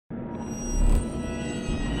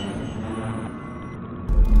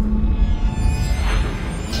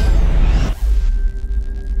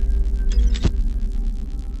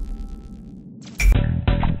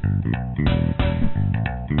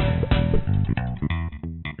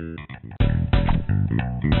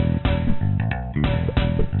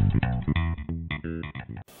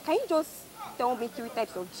just tell me 3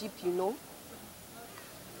 types of Jeep, you know?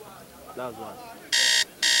 That's one.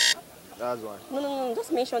 That's one. No,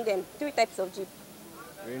 just mention them. 3 types of Jeep.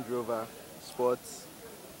 Range Rover, Sports,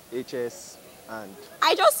 HS, and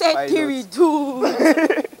I just said Pilot. 3, dude.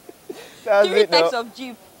 That's 3 it now. types of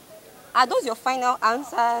Jeep. Are those your final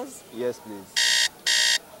answers? Yes, please.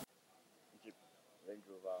 Jeep, Range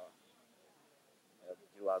Rover,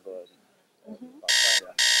 G-Wagon,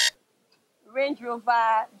 Pathfinder. Range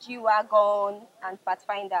Rover, G-Wagon, and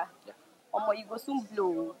Pathfinder. Yeah. Omo, you go soon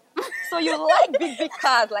blow. So you like big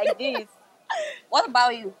cars like this. What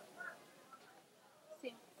about you?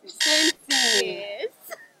 Same thing. Yes.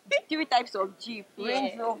 3 types of Jeep.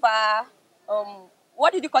 Range Yes. Rover,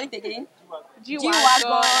 what did you call it again?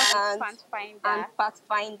 G-Wagon and Pathfinder.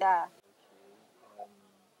 Pathfinder.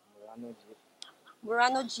 Murano Jeep,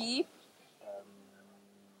 Murano Jeep,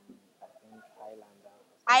 I think Highlander.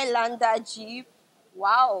 Highlander Jeep.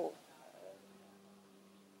 Wow.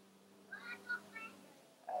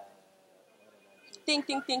 Think.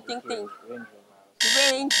 Range Rover.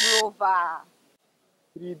 Range Rover.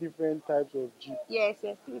 3 different types of Jeep. Yes,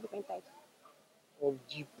 3 different types. Of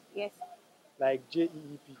Jeep, Yes. like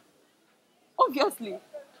JEEP. Obviously.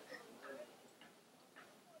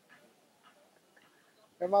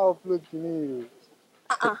 Am I upload to me?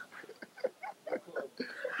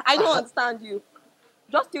 I don't understand you.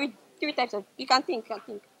 Just three types of. You can think.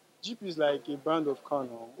 Jeep is like a brand of car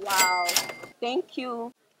now. Wow. Thank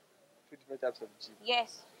you. 2 different types of Jeep.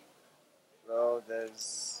 Yes. Well,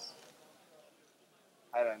 there's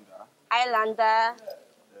Highlander, Highlander,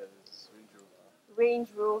 there's Range Rover, Range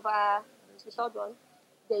Rover. The third one.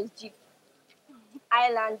 There's Jeep.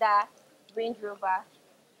 Highlander, Range Rover,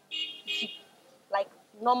 Jeep. Like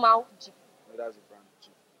normal Jeep. no, that's a brand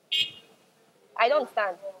Jeep. I don't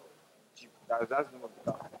understand. Jeep, that's the name of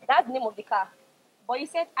the car. That's the name of the car. But you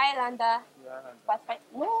said Highlander, Yeah, Highlander. Pathfinder.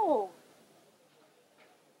 No.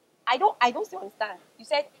 I don't still understand. You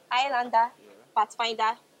said Highlander, Yeah.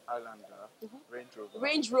 Pathfinder, Highlander, Range Rover,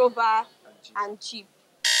 Range Rover, and Jeep. and Jeep.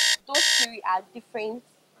 Those 3 are different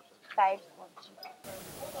types of Jeep.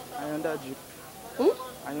 Hyundai Jeep.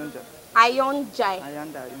 Hyundai.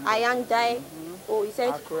 Hyundai. Hyundai. Oh, you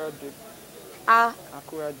said Acura Jeep.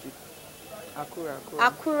 Acura Jeep.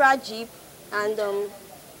 Acura Jeep and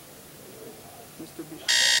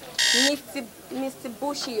Mitsubishi.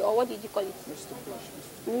 Mitsubishi, or what did you call it? Mitsubishi.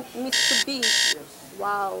 Mitsubishi. Yes.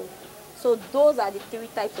 Wow. So those are the 3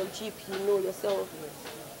 types of Jeep you know yourself.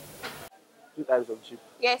 2 types of Jeep.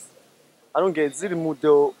 Yes. I don't get, is it the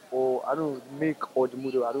model or I don't know, the make or the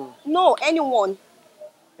model? I don't know. No, anyone.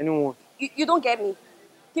 Anyone? You don't get me.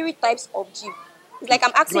 3 types of Jeep. It's like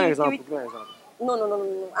I'm asking Give me an you example. 3. Give me an example. No.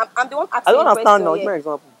 I'm the one asking I don't you understand now. question, Give me an yeah.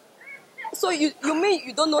 example. So you mean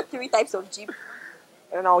you don't know 3 types of Jeep?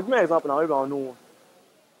 And now give me an example now. Maybe I'll know one.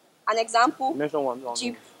 An example, Mention one. I'll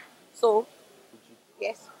Jeep. know. So, Jeep.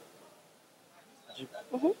 yes. Jeep.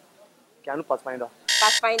 Okay, I know Pathfinder.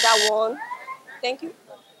 Pathfinder 1. Thank you.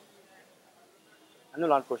 I know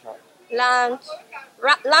Land Cruiser. Land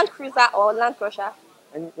Cruiser or Land Crusher.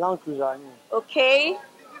 And Land Cruiser, I know. Okay.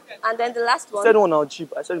 And then the last You one. said one now,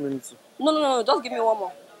 Jeep. I said Unity. No. Just give me one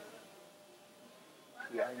more.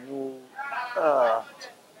 Yeah, I know.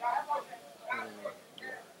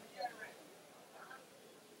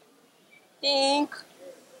 Think.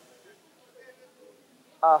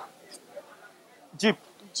 Jeep.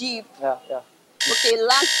 Jeep. Yeah. Okay,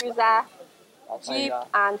 Land Cruiser, Jeep, Pathfinder.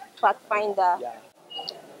 and Pathfinder. Yeah.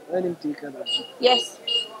 Let him take kind of Jeep. Yes.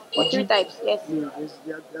 For 3 Jeep. types. Yes. No,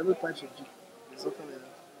 there are no types of Jeep. There's nothing like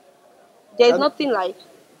that. There is nothing like.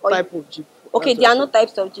 Type of Jeep. Okay, That's there are what no I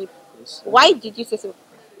types of Jeep. Yes. Why did you say so?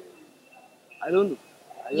 I don't know.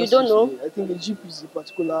 You don't know? I think a Jeep is a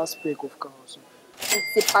particular spec of car also.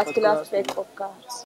 It's a particular spec of car.